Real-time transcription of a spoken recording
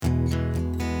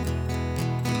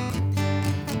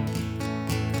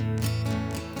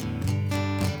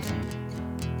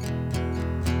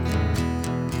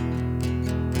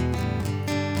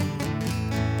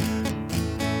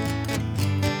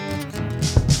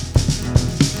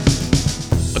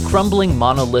crumbling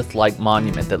monolith-like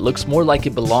monument that looks more like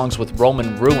it belongs with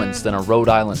Roman ruins than a Rhode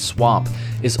Island swamp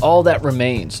is all that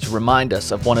remains to remind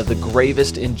us of one of the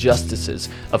gravest injustices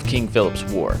of King Philip's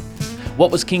War.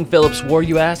 What was King Philip's War,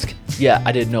 you ask? Yeah,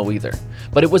 I didn't know either.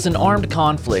 But it was an armed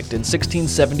conflict in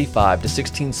 1675 to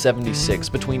 1676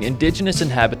 between indigenous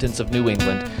inhabitants of New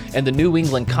England and the New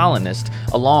England colonists,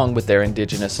 along with their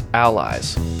indigenous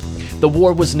allies. The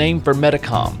war was named for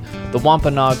Metacom, the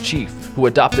Wampanoag chief, who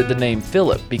adopted the name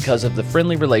Philip because of the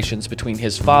friendly relations between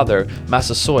his father,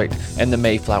 Massacre, and the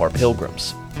Mayflower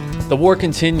Pilgrims. The war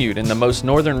continued in the most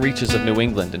northern reaches of New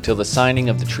England until the signing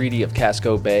of the Treaty of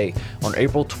Casco Bay on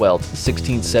April 12,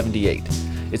 1678.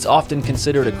 It's often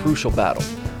considered a crucial battle,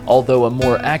 although a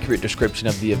more accurate description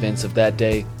of the events of that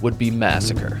day would be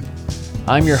Massacre.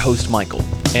 I'm your host, Michael,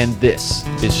 and this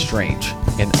is Strange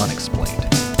and Unexplained.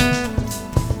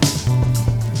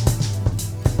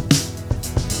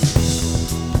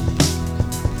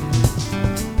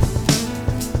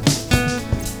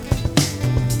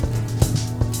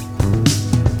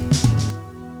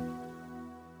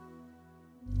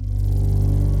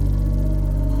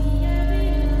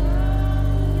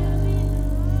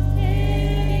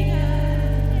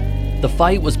 The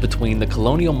fight was between the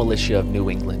colonial militia of New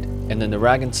England and the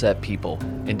Narragansett people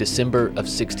in December of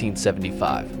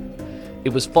 1675. It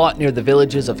was fought near the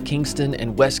villages of Kingston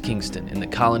and West Kingston in the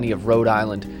colony of Rhode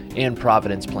Island and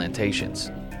Providence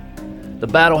plantations. The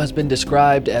battle has been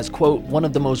described as, quote, one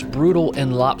of the most brutal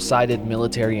and lopsided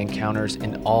military encounters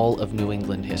in all of New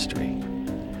England history.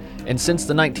 And since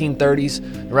the 1930s,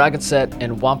 Narragansett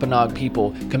and Wampanoag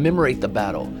people commemorate the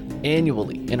battle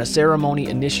annually in a ceremony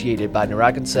initiated by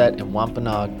Narragansett and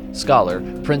Wampanoag scholar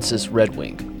Princess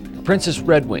Redwing. Princess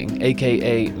Redwing,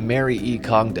 aka Mary E.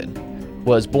 Congdon,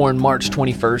 was born March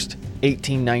 21st,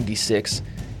 1896,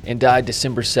 and died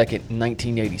December 2nd,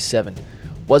 1987,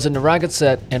 was a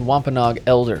Narragansett and Wampanoag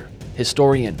elder,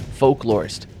 historian,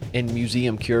 folklorist, and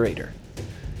museum curator.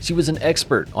 She was an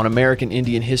expert on American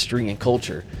Indian history and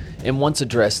culture, and once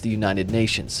addressed the United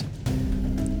Nations.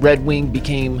 Redwing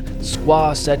became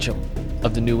Squaw Sachem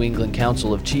of the New England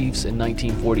Council of Chiefs in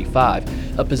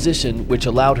 1945, a position which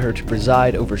allowed her to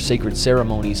preside over sacred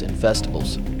ceremonies and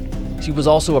festivals. She was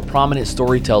also a prominent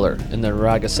storyteller in the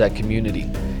Narragansett community,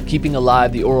 keeping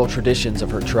alive the oral traditions of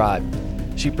her tribe.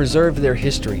 She preserved their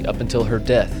history up until her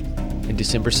death in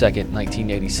December 2nd,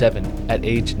 1987, at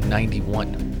age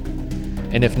 91.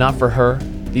 And if not for her,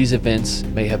 these events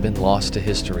may have been lost to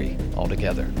history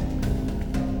altogether.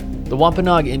 The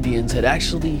Wampanoag Indians had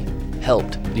actually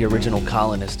helped the original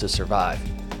colonists to survive,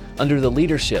 under the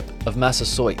leadership of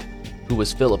Massasoit, who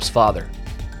was Philip's father.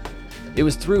 It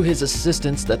was through his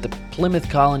assistance that the Plymouth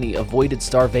colony avoided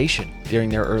starvation during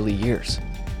their early years.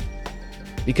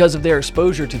 Because of their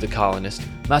exposure to the colonists,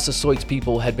 Massasoit's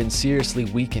people had been seriously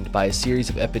weakened by a series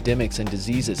of epidemics and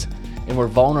diseases and were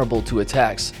vulnerable to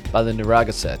attacks by the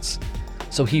Narragansetts.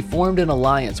 So he formed an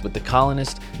alliance with the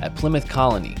colonists at Plymouth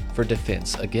Colony for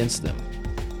defense against them.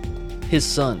 His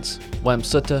sons,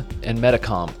 Wamsutta and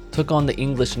Metacom, took on the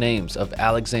English names of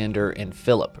Alexander and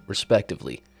Philip,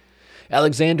 respectively.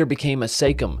 Alexander became a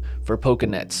sachem for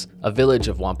Pocanets, a village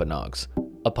of Wampanoags,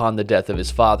 upon the death of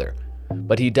his father,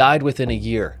 but he died within a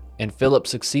year, and Philip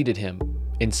succeeded him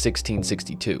in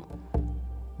 1662.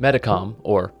 Metacom,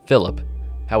 or Philip,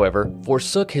 however,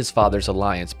 forsook his father's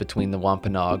alliance between the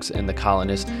Wampanoags and the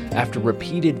colonists after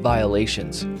repeated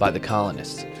violations by the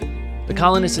colonists. The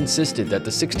colonists insisted that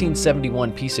the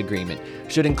 1671 peace agreement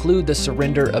should include the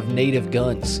surrender of native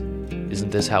guns.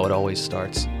 Isn't this how it always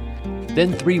starts?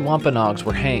 Then 3 Wampanoags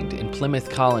were hanged in Plymouth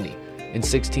Colony in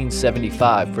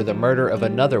 1675 for the murder of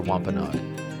another Wampanoag,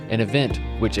 an event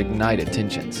which ignited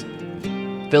tensions.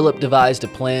 Philip devised a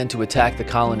plan to attack the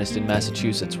colonists in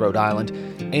Massachusetts, Rhode Island,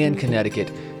 and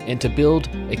Connecticut, and to build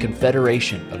a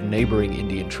confederation of neighboring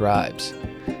Indian tribes.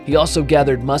 He also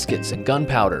gathered muskets and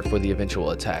gunpowder for the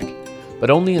eventual attack, but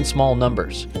only in small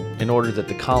numbers, in order that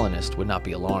the colonists would not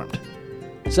be alarmed.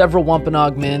 Several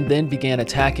Wampanoag men then began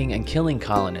attacking and killing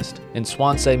colonists in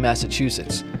Swansea,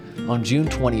 Massachusetts, on June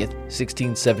 20th,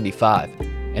 1675,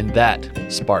 and that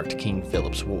sparked King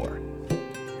Philip's War.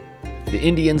 The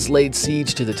Indians laid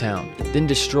siege to the town, then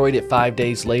destroyed it 5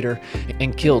 days later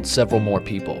and killed several more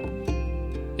people.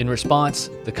 In response,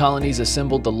 the colonies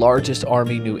assembled the largest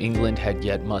army New England had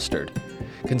yet mustered,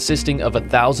 consisting of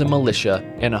 1,000 militia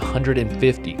and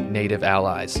 150 native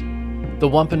allies. The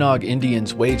Wampanoag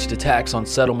Indians waged attacks on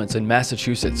settlements in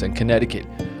Massachusetts and Connecticut,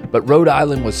 but Rhode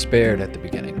Island was spared at the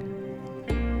beginning.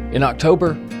 In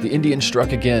October, the Indians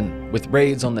struck again with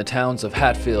raids on the towns of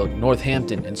Hatfield,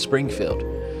 Northampton, and Springfield,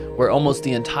 where almost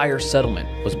the entire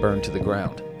settlement was burned to the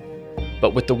ground.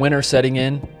 But with the winter setting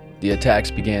in, the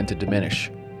attacks began to diminish.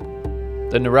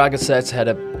 The Narragansetts had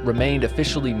remained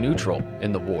officially neutral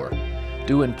in the war,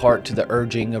 due in part to the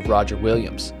urging of Roger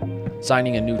Williams,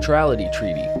 signing a neutrality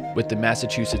treaty with the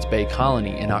Massachusetts Bay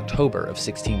Colony in October of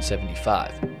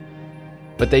 1675.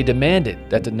 But they demanded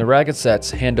that the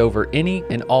Narragansetts hand over any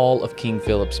and all of King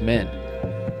Philip's men,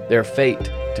 their fate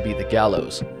to be the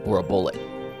gallows or a bullet.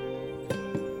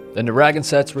 The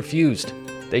Narragansetts refused.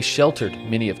 They sheltered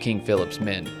many of King Philip's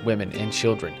men, women, and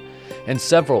children, and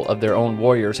several of their own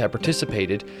warriors had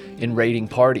participated in raiding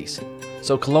parties,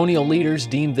 so colonial leaders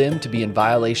deemed them to be in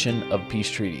violation of peace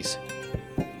treaties.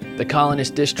 The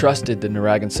colonists distrusted the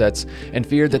Narragansetts and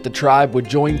feared that the tribe would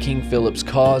join King Philip's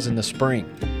cause in the spring,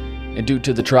 and due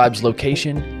to the tribe's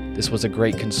location, this was a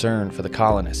great concern for the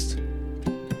colonists.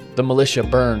 The militia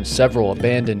burned several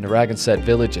abandoned Narragansett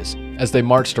villages as they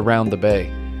marched around the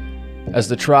bay, as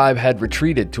the tribe had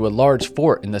retreated to a large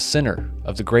fort in the center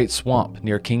of the Great Swamp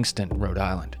near Kingston, Rhode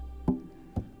Island.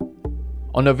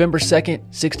 On November 2nd,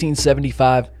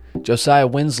 1675, Josiah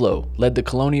Winslow led the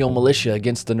colonial militia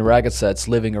against the Narragansetts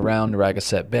living around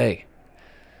Narragansett Bay.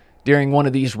 During one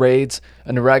of these raids,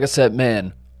 a Narragansett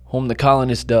man, whom the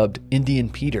colonists dubbed Indian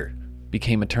Peter,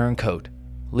 became a turncoat,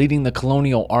 leading the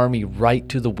colonial army right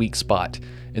to the weak spot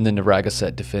in the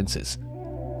Narragansett defenses.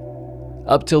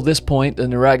 Up till this point, the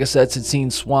Narragansetts had seen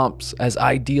swamps as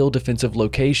ideal defensive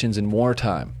locations in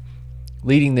wartime,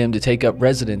 leading them to take up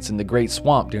residence in the Great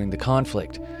Swamp during the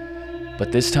conflict.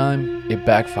 But this time, it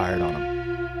backfired on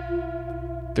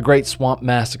them. The Great Swamp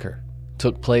Massacre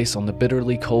took place on the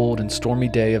bitterly cold and stormy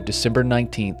day of December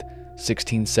 19th,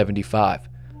 1675.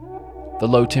 The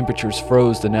low temperatures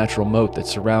froze the natural moat that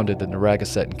surrounded the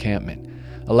Narragansett encampment,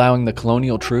 allowing the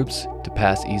colonial troops to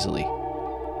pass easily.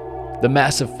 The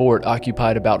massive fort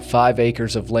occupied about 5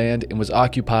 acres of land and was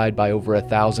occupied by over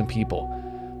 1,000 people,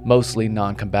 mostly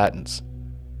non-combatants.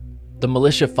 The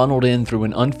militia funneled in through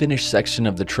an unfinished section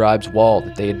of the tribe's wall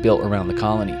that they had built around the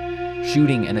colony,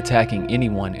 shooting and attacking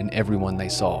anyone and everyone they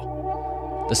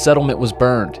saw. The settlement was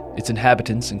burned, its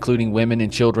inhabitants, including women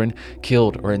and children,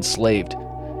 killed or enslaved,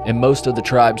 and most of the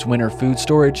tribe's winter food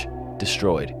storage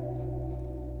destroyed.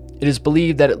 It is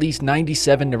believed that at least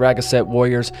 97 Narragansett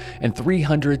warriors and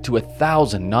 300 to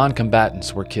 1,000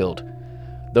 non-combatants were killed,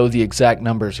 though the exact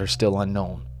numbers are still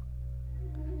unknown.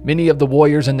 Many of the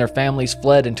warriors and their families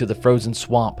fled into the frozen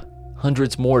swamp.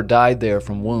 Hundreds more died there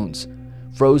from wounds,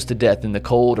 froze to death in the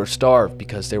cold, or starved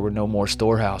because there were no more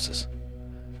storehouses.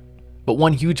 But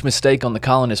one huge mistake on the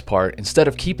colonists' part, instead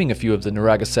of keeping a few of the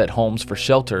Narragansett homes for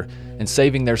shelter and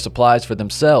saving their supplies for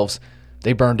themselves,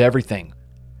 they burned everything,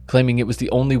 claiming it was the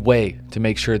only way to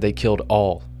make sure they killed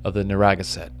all of the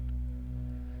Narragansett.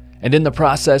 And in the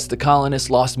process, the colonists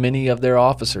lost many of their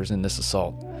officers in this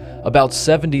assault. About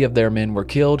 70 of their men were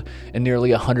killed and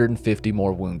nearly 150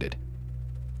 more wounded.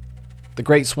 The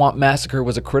Great Swamp Massacre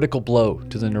was a critical blow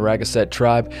to the Narragansett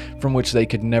tribe from which they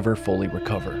could never fully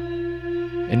recover.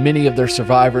 And many of their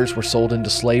survivors were sold into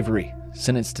slavery,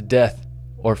 sentenced to death,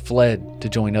 or fled to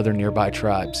join other nearby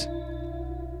tribes.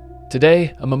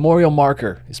 Today, a memorial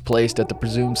marker is placed at the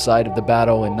presumed site of the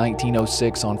battle in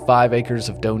 1906 on 5 acres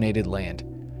of donated land.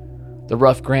 The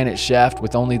rough granite shaft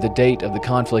with only the date of the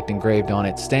conflict engraved on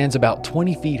it stands about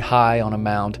 20 feet high on a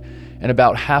mound and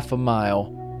about half a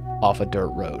mile off a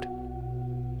dirt road.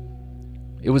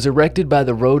 It was erected by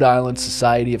the Rhode Island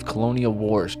Society of Colonial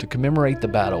Wars to commemorate the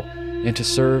battle and to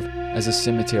serve as a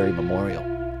cemetery memorial.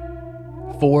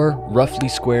 4 roughly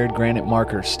squared granite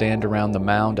markers stand around the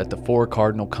mound at the 4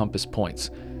 cardinal compass points,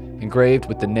 engraved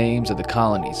with the names of the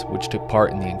colonies which took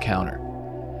part in the encounter.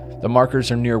 The markers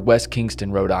are near West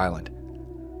Kingston, Rhode Island.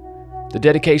 The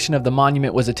dedication of the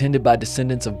monument was attended by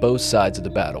descendants of both sides of the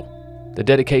battle. The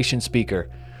dedication speaker,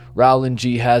 Rowland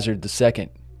G. Hazard II,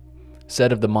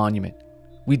 said of the monument,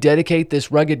 "We dedicate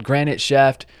this rugged granite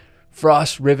shaft,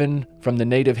 frost-riven from the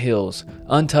native hills,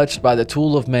 untouched by the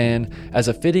tool of man, as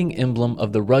a fitting emblem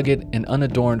of the rugged and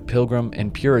unadorned pilgrim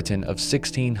and Puritan of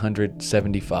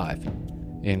 1675."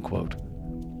 End quote.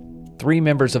 3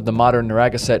 members of the modern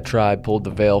Narragansett tribe pulled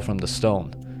the veil from the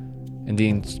stone, and the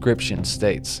inscription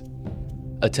states,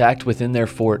 "Attacked within their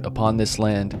fort upon this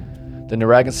land, the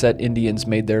Narragansett Indians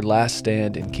made their last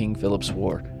stand in King Philip's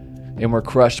War, and were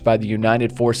crushed by the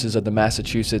united forces of the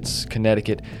Massachusetts,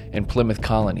 Connecticut, and Plymouth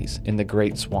colonies in the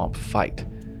Great Swamp Fight.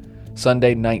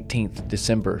 Sunday, 19th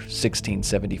December,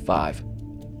 1675.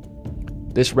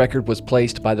 This record was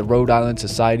placed by the Rhode Island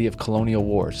Society of Colonial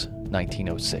Wars,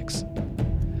 1906.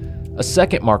 A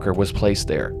second marker was placed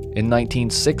there in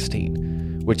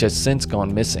 1916, which has since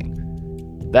gone missing.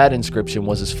 That inscription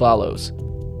was as follows: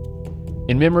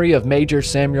 "In memory of Major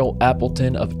Samuel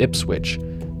Appleton of Ipswich,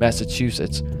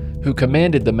 Massachusetts, who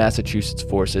commanded the Massachusetts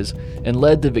forces and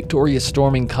led the victorious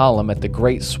storming column at the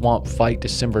Great Swamp Fight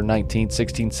December 19,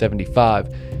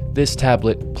 1675, this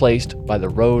tablet placed by the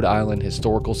Rhode Island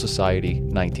Historical Society,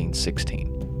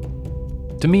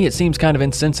 1916. To me, it seems kind of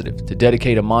insensitive to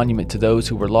dedicate a monument to those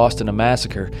who were lost in a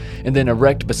massacre and then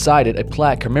erect beside it a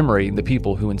plaque commemorating the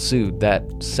people who ensued that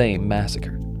same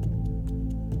massacre.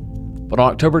 But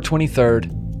on October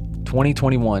 23rd,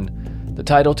 2021, the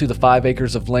title to the 5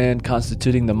 acres of land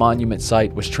constituting the monument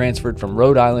site was transferred from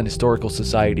Rhode Island Historical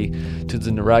Society to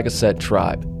the Narragansett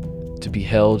tribe to be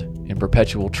held in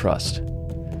perpetual trust,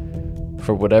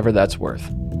 for whatever that's worth.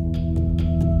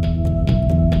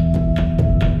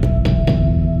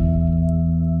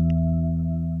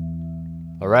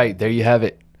 All right, there you have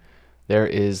it. There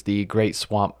is the Great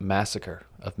Swamp Massacre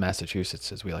of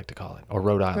Massachusetts, as we like to call it, or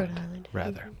Rhode Island,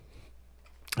 rather.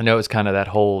 I know it's kind of that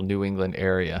whole New England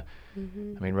area.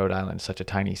 I mean, Rhode Island is such a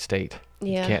tiny state.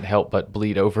 Yeah. You can't help but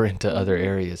bleed over into other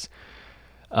areas.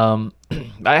 I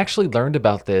actually learned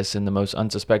about this in the most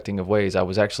unsuspecting of ways. I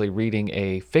was actually reading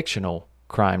a fictional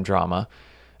crime drama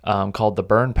called The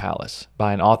Burn Palace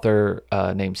by an author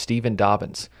named Stephen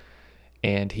Dobbins.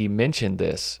 And he mentioned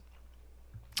this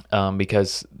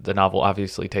because the novel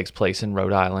obviously takes place in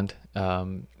Rhode Island,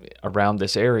 around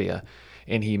this area.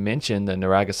 And he mentioned the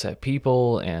Narragansett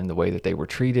people and the way that they were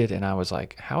treated. And I was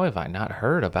like, how have I not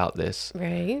heard about this?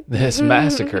 Right. This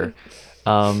massacre.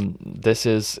 This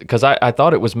is because I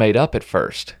thought it was made up at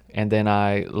first. And then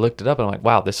I looked it up and I'm like,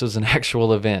 wow, this is an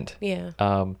actual event. Yeah.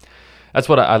 That's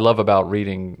what I love about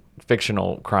reading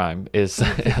fictional crime is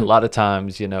a lot of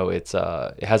times, you know, it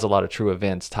has a lot of true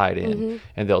events tied in,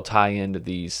 and they'll tie into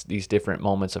these different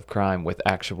moments of crime with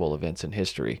actual events in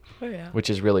history, which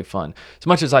is really fun. As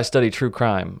much as I study true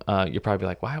crime, you're probably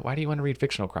like, why do you want to read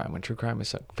fictional crime when true crime is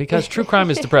so? Because true crime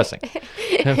is depressing,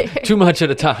 too much at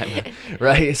a time,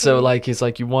 right? So like it's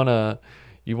like you want to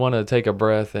take a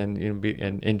breath and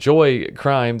and enjoy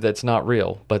crime that's not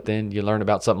real, but then you learn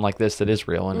about something like this that is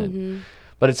real, and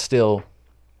but it's still,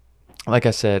 like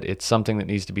I said, it's something that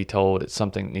needs to be told. It's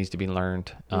something that needs to be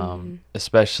learned,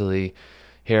 especially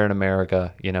here in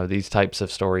America. You know, these types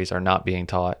of stories are not being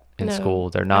taught in school.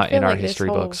 They're not in our history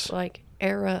books. This whole, like,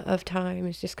 era of time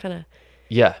is just kind of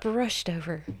brushed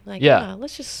over. Like,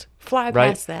 let's just fly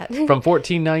past that. From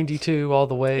 1492 all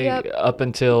the way up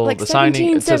until like the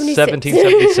signing, it says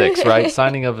 1776, right?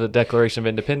 Signing of the Declaration of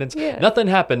Independence. Yeah. Nothing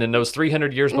happened in those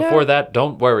 300 years before that.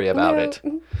 Don't worry about it.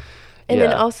 And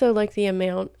then also, like, the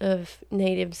amount of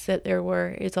natives that there were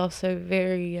is also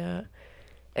very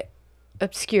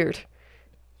obscured.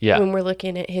 Yeah. When we're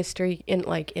looking at history in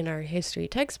our history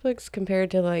textbooks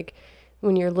compared to, like,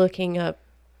 when you're looking up,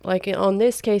 like, on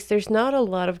this case, there's not a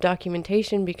lot of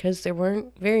documentation because there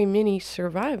weren't very many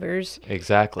survivors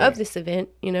of this event,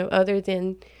 you know, other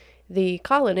than the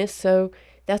colonists. So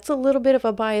that's a little bit of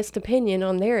a biased opinion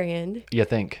on their end. You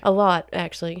think? A lot,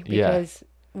 actually, because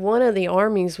one of the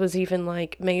armies was even,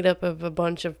 like, made up of a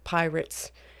bunch of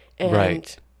pirates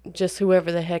and just whoever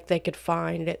the heck they could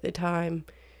find at the time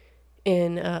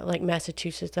in, like,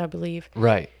 Massachusetts, I believe.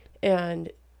 Right.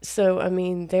 And so, I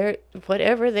mean,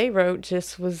 whatever they wrote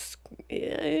just was,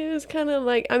 it was kind of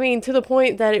like, I mean, to the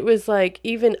point that it was like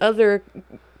even other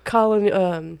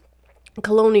colonial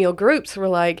groups were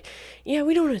like, yeah,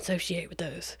 we don't associate with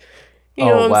those. You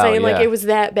know what I'm saying? Like, it was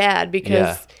that bad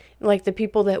because, like, the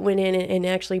people that went in and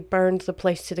actually burned the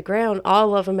place to the ground,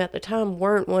 all of them at the time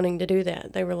weren't wanting to do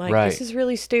that. They were like, this is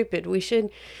really stupid.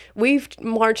 We've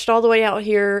marched all the way out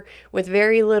here with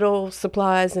very little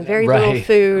supplies and very little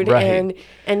food, and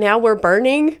now we're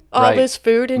burning all this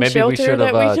food and shelter. Maybe we should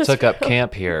have took up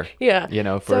camp here, you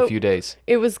know, for a few days.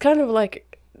 It was kind of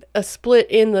like a split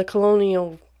in the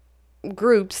colonial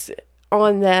groups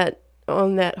on that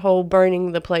whole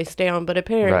burning the place down, but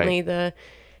apparently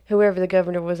whoever the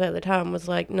governor was at the time was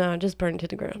like, no, just burn it to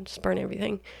the ground. Just burn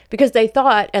everything. Because they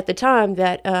thought at the time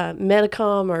that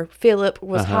Metacom or Philip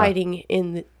was hiding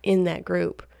in that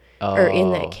group or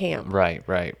in that camp.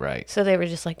 Right. So they were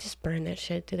just like, just burn that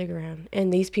shit to the ground.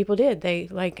 And these people did. They,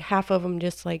 like, half of them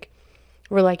just, like,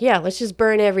 were like, yeah, let's just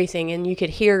burn everything. And you could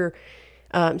hear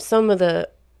some of the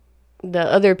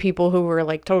other people who were,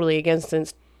 like, totally against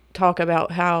it talk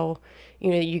about how, you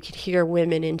know, you could hear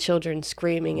women and children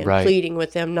screaming and pleading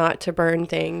with them not to burn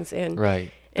things. And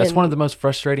that's one of the most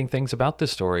frustrating things about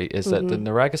this story is that the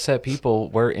Narragansett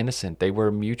people were innocent. They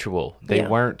were mutual. They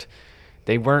weren't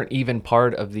even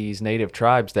part of these native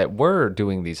tribes that were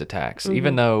doing these attacks.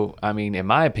 Even though, I mean, in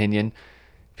my opinion,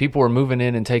 people were moving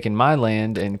in and taking my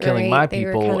land and killing my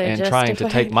people and trying to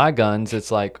take my guns.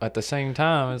 It's like, at the same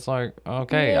time, it's like,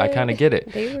 okay, I kind of get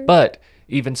it. But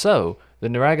even so, the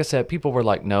Narragansett people were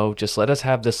like, no, just let us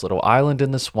have this little island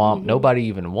in the swamp. Nobody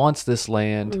even wants this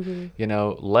land.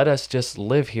 Let us just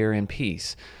live here in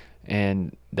peace.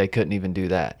 And they couldn't even do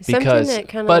that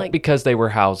because they were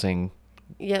housing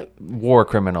war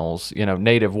criminals,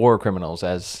 native war criminals,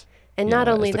 as not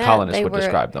only as the that, colonists would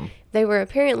describe them. They were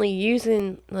apparently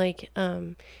using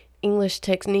English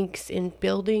techniques in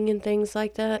building and things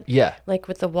like that. Yeah. Like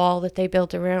with the wall that they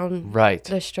built around. Right.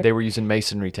 They were using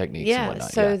masonry techniques and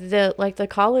whatnot. So the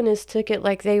colonists took it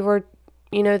like they were,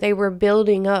 they were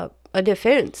building up a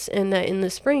defense, and that in the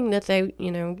spring that they,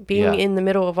 being in the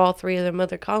middle of all three of the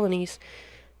mother colonies,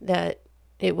 that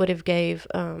it would have gave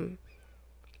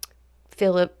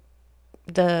Philip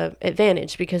the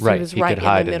advantage because he was right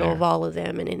in the middle of all of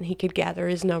them, and he could gather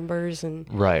his numbers, and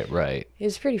right it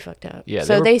was pretty fucked up.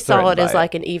 So they saw it as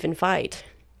like an even fight.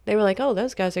 They were like, oh,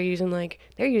 those guys are using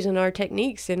they're using our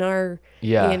techniques and our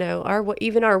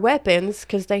even our weapons,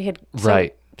 because they had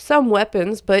some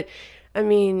weapons, but I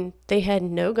mean they had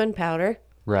no gunpowder,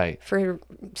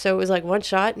 so it was like one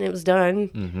shot and it was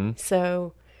done.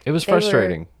 So it was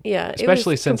frustrating.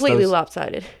 Especially since completely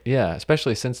lopsided. Yeah,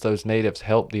 especially since those natives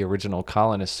helped the original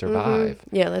colonists survive.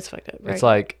 Yeah, that's fucked up.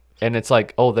 Right? It's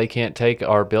like, oh, they can't take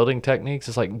our building techniques.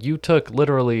 It's like you took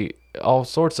literally all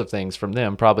sorts of things from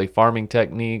them, probably farming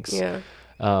techniques. Yeah.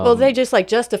 Well, they just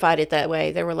justified it that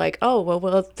way. They were like, oh,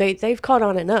 well, they've caught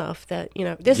on enough that,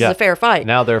 this is a fair fight.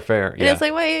 Now they're fair. And it's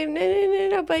like, wait,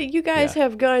 no, but you guys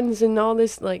have guns and all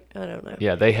this, I don't know.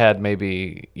 Yeah, they had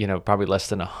maybe, probably less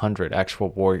than 100 actual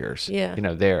warriors. Yeah.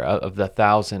 There of the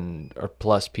 1,000 or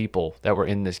plus people that were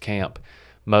in this camp.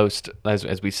 Most,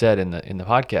 as we said in the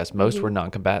podcast, most were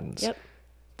non-combatants. Yep.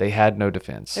 They had no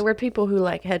defense. There were people who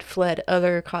had fled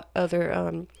other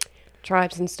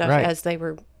tribes and stuff as they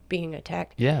were being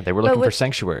attacked. Yeah, they were looking for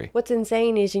sanctuary. What's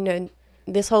insane is,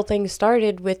 this whole thing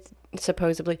started with,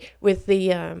 supposedly, with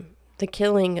the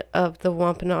killing of the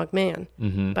Wampanoag man.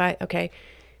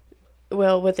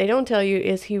 Well, what they don't tell you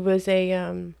is he was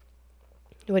a,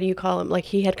 what do you call him?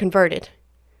 He had converted.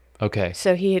 Okay.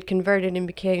 So he had converted and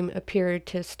became a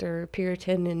Puritist or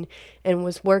Puritan and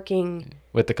was working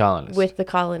with the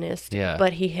colonists. Yeah.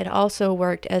 But he had also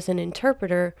worked as an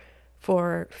interpreter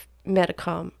for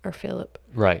Metacom or Philip.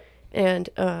 Right. And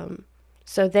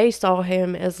so they saw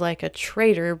him as a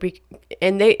traitor,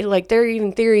 and there are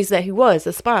even theories that he was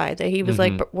a spy, that he was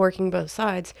working both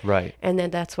sides. Right. And then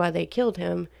that's why they killed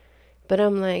him. But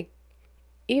I'm like,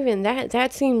 even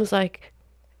that seems like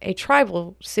a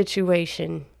tribal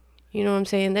situation. You know what I'm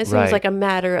saying? That seems like a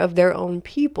matter of their own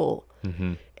people.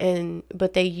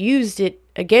 But they used it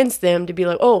against them to be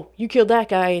like, oh, you killed that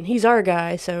guy and he's our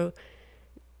guy, so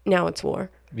now it's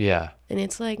war. Yeah. And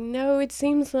it's like, no, it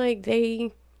seems like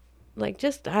they,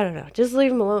 just, I don't know, just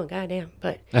leave them alone, goddamn.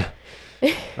 But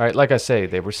right, like I say,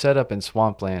 they were set up in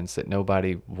swamplands that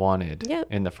nobody wanted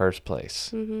in the first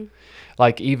place.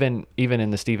 Even in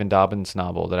the Stephen Dobbins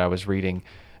novel that I was reading,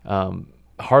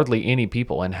 hardly any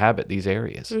people inhabit these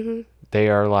areas. They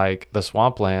are the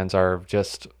swamplands are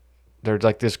just, they're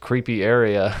this creepy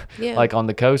area, on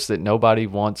the coast that nobody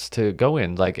wants to go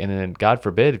in. And then God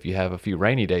forbid if you have a few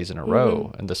rainy days in a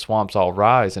row and the swamps all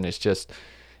rise and it's just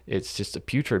a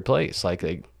putrid place.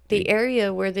 The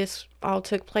area where this all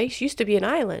took place used to be an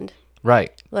island.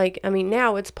 Right.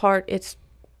 Now it's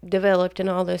developed and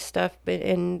all this stuff, but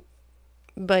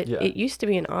it used to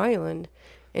be an island,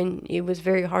 and it was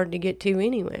very hard to get to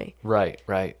anyway. Right.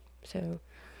 So,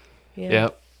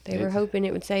 they were hoping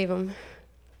it would save them.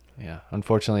 Yeah,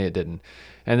 unfortunately it didn't.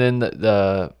 And then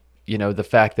the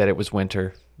fact that it was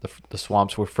winter, the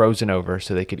swamps were frozen over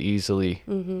so they could easily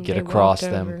get across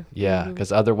them. Yeah,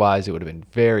 because otherwise it would have been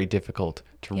very difficult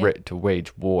to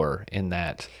wage war in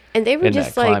that, and they were in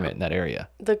just that climate in that area.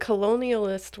 The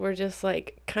colonialists were just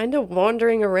kind of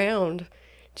wandering around,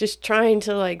 just trying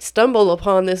to stumble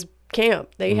upon this camp.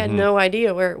 They had no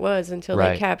idea where it was until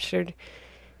they captured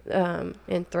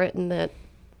and threatened that.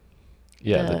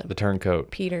 Yeah, the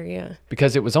turncoat. Peter,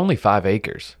 Because it was only 5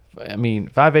 acres. I mean,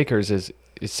 5 acres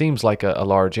it seems like a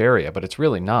large area, but it's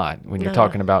really not when you're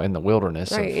talking about in the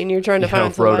wilderness. Right, and you're trying to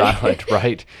find Rhode Island,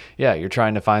 right? Yeah, you're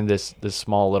trying to find this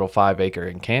small little 5-acre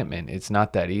encampment. It's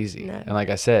not that easy. No. And like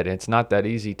I said, it's not that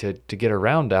easy to get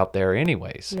around out there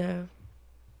anyways. No.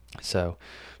 So,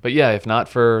 but yeah, if not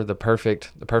for the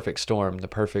perfect storm, the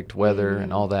perfect weather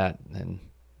and all that, then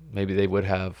maybe they would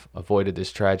have avoided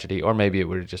this tragedy, or maybe it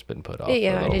would have just been put off for a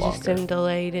little longer. Yeah, it just been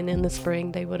delayed, and in the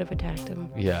spring they would have attacked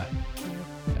them. Yeah.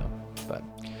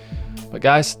 But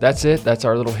guys, that's it. That's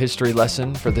our little history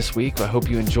lesson for this week. I hope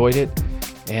you enjoyed it.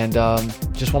 And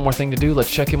just one more thing to do.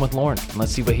 Let's check in with Lauren, and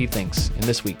let's see what he thinks in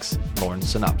this week's Lauren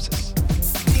Synopsis.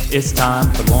 It's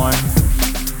time for Lauren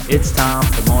It's time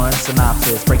for Lauren's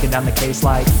synopsis, breaking down the case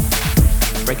like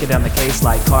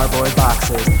cardboard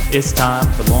boxes. It's time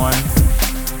for Lauren.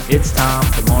 It's time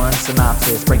for Lauren's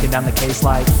synopsis, breaking down the case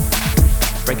like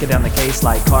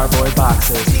cardboard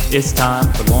boxes. It's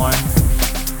time for Lauren.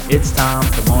 It's time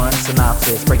for Lauren's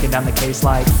synopsis, breaking down the case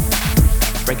like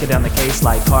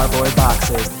cardboard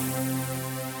boxes.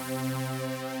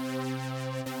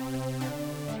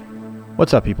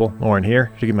 What's up, people? Lauren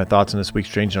here to give my thoughts on this week's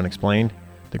Strange and Unexplained.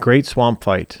 The Great Swamp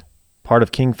Fight, part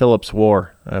of King Philip's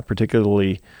War, a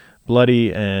particularly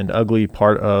bloody and ugly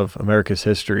part of America's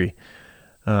history.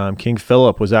 King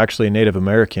Philip was actually a Native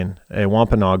American, a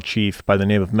Wampanoag chief by the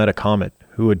name of Massacre,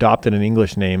 who adopted an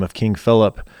English name of King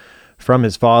Philip from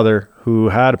his father, who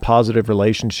had a positive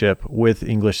relationship with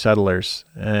English settlers,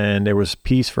 and there was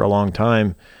peace for a long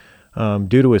time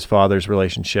due to his father's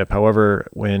relationship. However,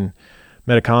 when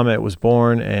Massacre was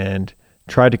born and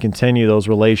tried to continue those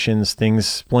relations, things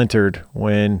splintered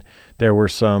when there were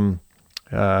some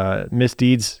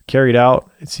misdeeds carried out,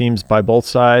 it seems, by both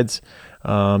sides.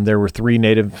 There were 3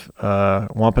 native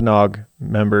Wampanoag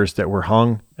members that were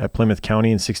hung at Plymouth County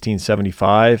in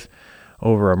 1675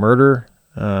 over a murder.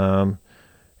 And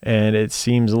it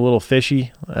seems a little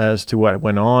fishy as to what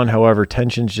went on. However,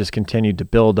 tensions just continued to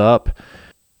build up.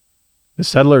 The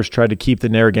settlers tried to keep the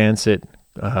Narragansett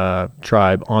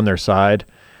tribe on their side.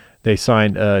 They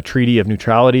signed a treaty of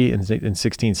neutrality in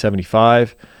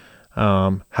 1675.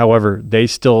 However, they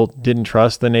still didn't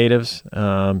trust the natives.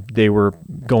 They were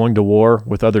going to war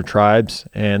with other tribes,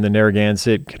 and the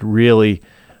Narragansett could really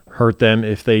hurt them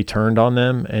if they turned on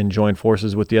them and joined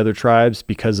forces with the other tribes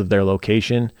because of their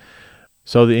location.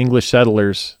 So the English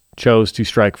settlers chose to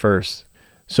strike first.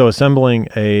 So assembling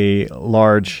a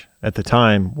large, at the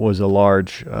time, was a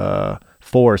large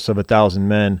force of 1,000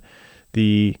 men,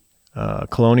 the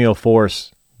colonial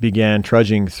force began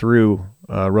trudging through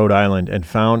Rhode Island and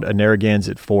found a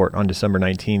Narragansett fort on December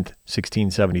 19th,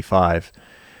 1675.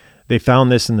 They found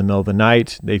this in the middle of the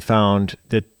night. They found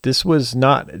that this was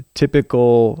not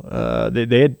typical.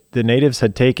 The natives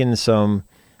had taken some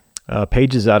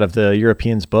pages out of the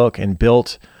Europeans' book and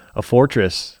built a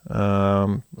fortress,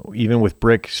 even with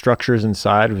brick structures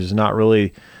inside, which was not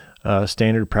really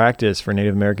standard practice for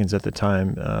Native Americans at the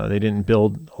time. They didn't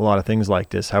build a lot of things like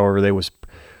this. However, they was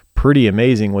pretty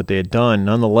amazing what they had done.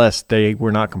 Nonetheless, they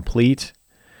were not complete.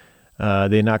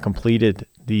 They had not completed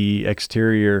the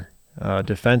exterior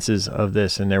defenses of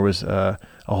this, and there was a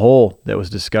hole that was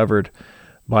discovered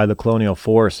by the colonial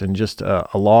force, and just a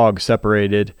log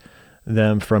separated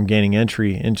them from gaining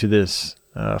entry into this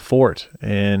fort.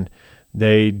 And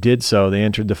they did so. They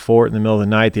entered the fort in the middle of the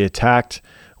night. They attacked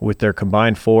with their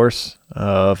combined force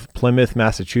of Plymouth,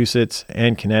 Massachusetts,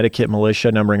 and Connecticut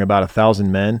militia, numbering about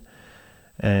 1,000 men.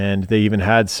 And they even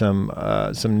had some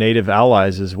native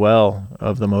allies as well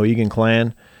of the Mohegan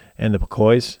clan and the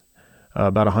Pequots,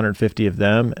 about 150 of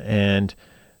them. And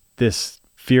this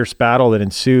fierce battle that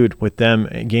ensued with them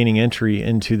gaining entry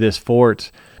into this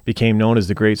fort became known as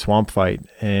the Great Swamp Fight.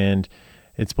 And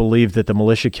it's believed that the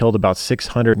militia killed about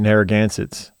 600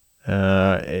 Narragansetts,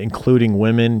 including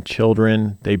women,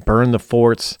 children. They burned the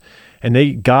forts, and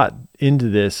they got into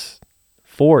this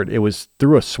fort. It was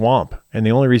through a swamp, and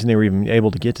the only reason they were even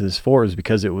able to get to this fort was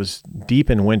because it was deep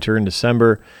in winter in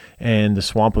December, and the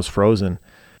swamp was frozen.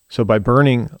 So by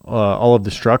burning all of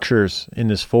the structures in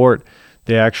this fort,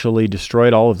 they actually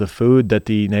destroyed all of the food that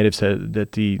the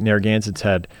Narragansetts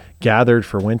had gathered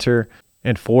for winter,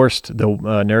 and forced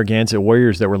the Narragansett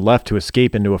warriors that were left to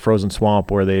escape into a frozen swamp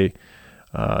where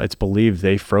it's believed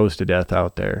they froze to death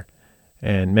out there.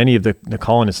 And many of the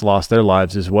colonists lost their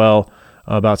lives as well.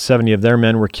 About 70 of their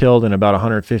men were killed and about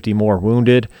 150 more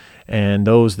wounded. And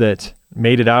those that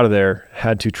made it out of there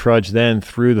had to trudge then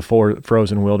through the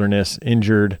frozen wilderness,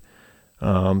 injured,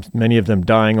 many of them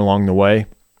dying along the way.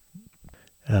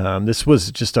 This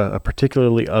was just a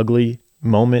particularly ugly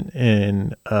moment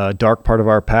in a dark part of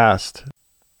our past.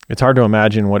 It's hard to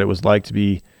imagine what it was like to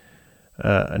be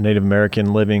a Native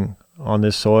American living on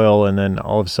this soil, and then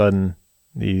all of a sudden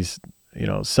these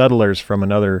settlers from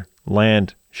another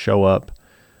land show up,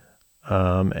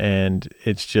 and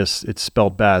it's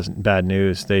spelled bad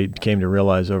news. They came to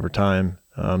realize over time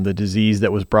the disease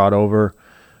that was brought over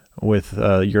with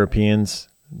Europeans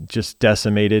just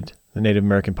decimated the Native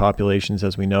American populations.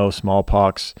 As we know,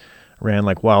 smallpox ran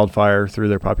like wildfire through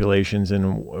their populations,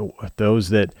 and those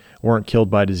that weren't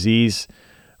killed by disease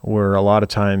were a lot of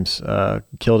times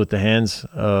killed at the hands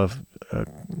of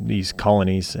these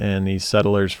colonies and these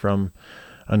settlers from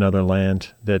another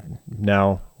land that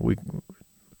now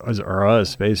are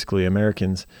us, basically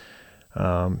Americans.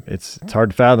 It's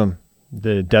hard to fathom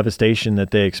the devastation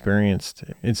that they experienced.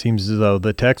 It seems as though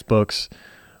the textbooks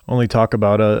only talk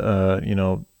about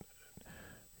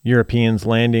Europeans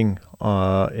landing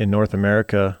in North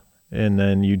America, and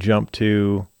then you jump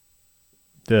to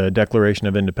the Declaration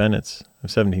of Independence of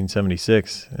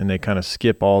 1776, and they kind of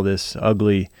skip all this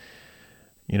ugly,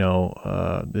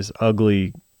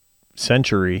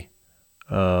 century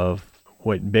of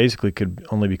what basically could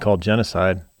only be called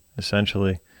genocide,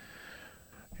 essentially.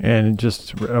 And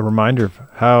just a reminder of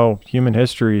how human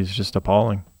history is just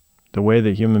appalling. The way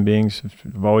that human beings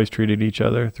have always treated each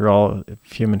other through all of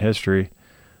human history,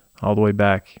 all the way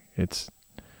back. It's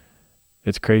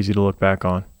crazy to look back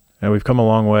on. And we've come a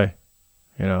long way.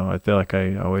 I feel like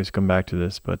I always come back to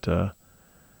this, but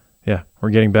we're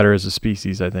getting better as a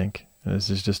species, I think. And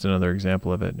this is just another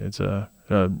example of it. It's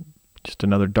just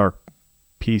another dark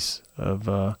piece of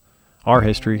our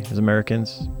history as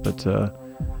Americans, but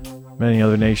many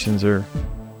other nations are.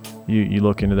 You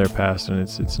look into their past, and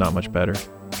it's not much better.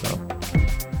 So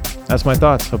that's my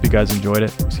thoughts. Hope you guys enjoyed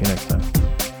it. See you next time.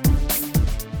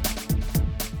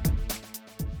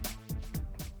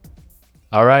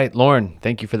 All right, Lauren,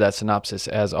 thank you for that synopsis,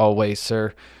 as always,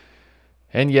 sir.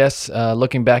 And yes,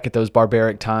 looking back at those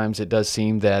barbaric times, it does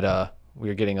seem that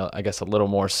we're getting, a little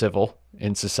more civil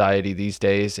in society these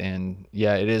days. And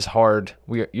yeah, it is hard.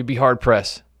 You'd be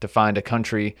hard-pressed to find a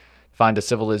country, find a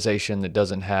civilization that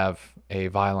doesn't have a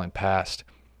violent past.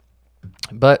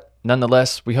 But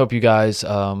nonetheless, we hope you guys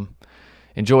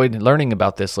enjoyed learning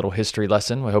about this little history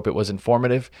lesson. We hope it was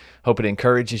informative. Hope it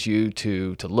encourages you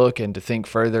to look and to think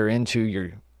further into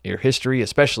your history,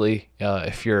 especially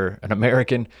if you're an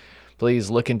American. Please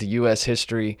look into U.S.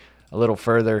 history a little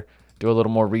further, do a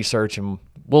little more research, and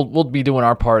we'll be doing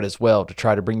our part as well to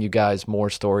try to bring you guys more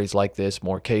stories like this,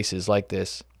 more cases like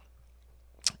this.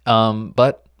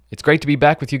 But it's great to be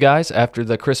back with you guys after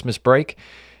the Christmas break.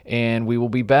 And we will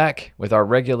be back with our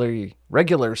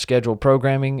regular scheduled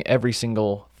programming every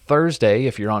single Thursday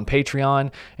if you're on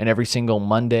Patreon, and every single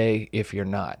Monday if you're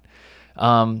not.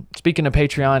 Speaking of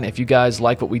Patreon, if you guys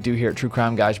like what we do here at True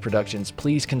Crime Guys Productions,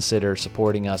 please consider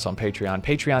supporting us on Patreon.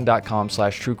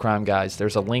 Patreon.com/True Crime Guys.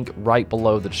 There's a link right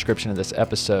below the description of this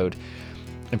episode.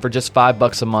 And for just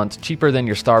 $5 a month, cheaper than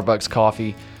your Starbucks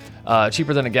coffee,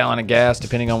 cheaper than a gallon of gas,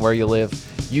 depending on where you live,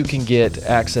 you can get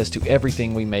access to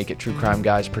everything we make at True Crime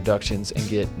Guys Productions and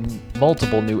get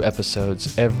multiple new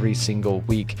episodes every single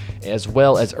week, as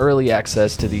well as early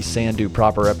access to these Sandu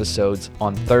Proper episodes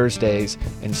on Thursdays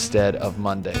instead of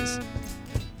Mondays.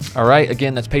 All right,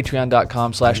 again, that's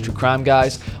patreon.com/True Crime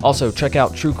Guys. Also, check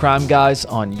out True Crime Guys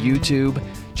on YouTube.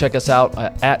 Check us out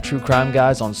at True Crime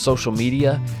Guys on social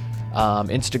media.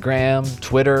 Instagram,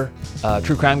 Twitter,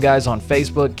 True Crime Guys on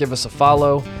Facebook. Give us a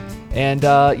follow. And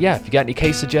if you got any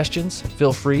case suggestions,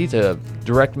 feel free to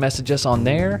direct message us on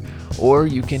there, or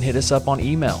you can hit us up on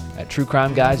email at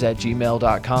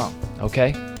truecrimeguys@gmail.com.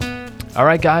 Okay? All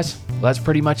right, guys. Well, that's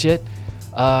pretty much it.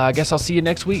 I guess I'll see you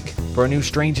next week for a new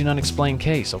strange and unexplained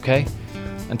case, okay?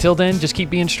 Until then, just keep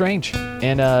being strange,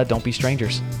 and don't be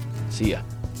strangers. See ya.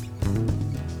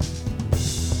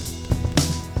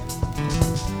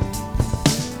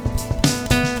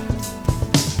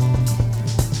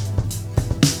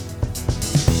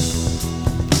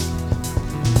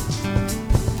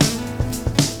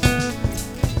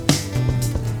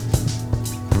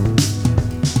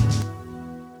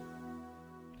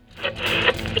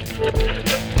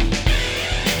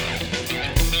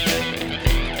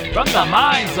 From the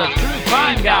minds of True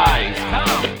Crime Guys,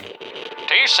 come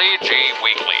TCG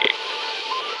Weekly.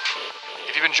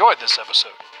 If you've enjoyed this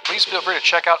episode, please feel free to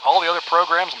check out all the other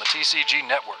programs on the TCG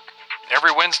network.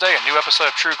 Every Wednesday, a new episode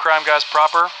of True Crime Guys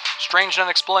Proper, Strange and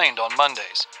Unexplained on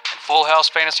Mondays, and Full House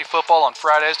Fantasy Football on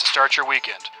Fridays to start your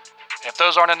weekend. And if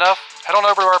those aren't enough, head on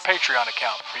over to our Patreon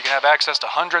account, where you can have access to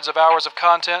hundreds of hours of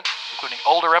content, including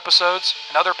older episodes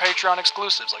and other Patreon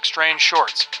exclusives like Strange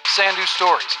Shorts, Sandu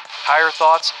Stories, Higher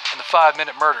Thoughts, and the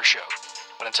 5-Minute Murder Show.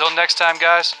 But until next time,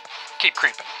 guys, keep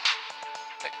creeping.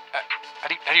 Hey, how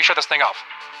do you shut this thing off?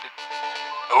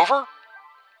 Over?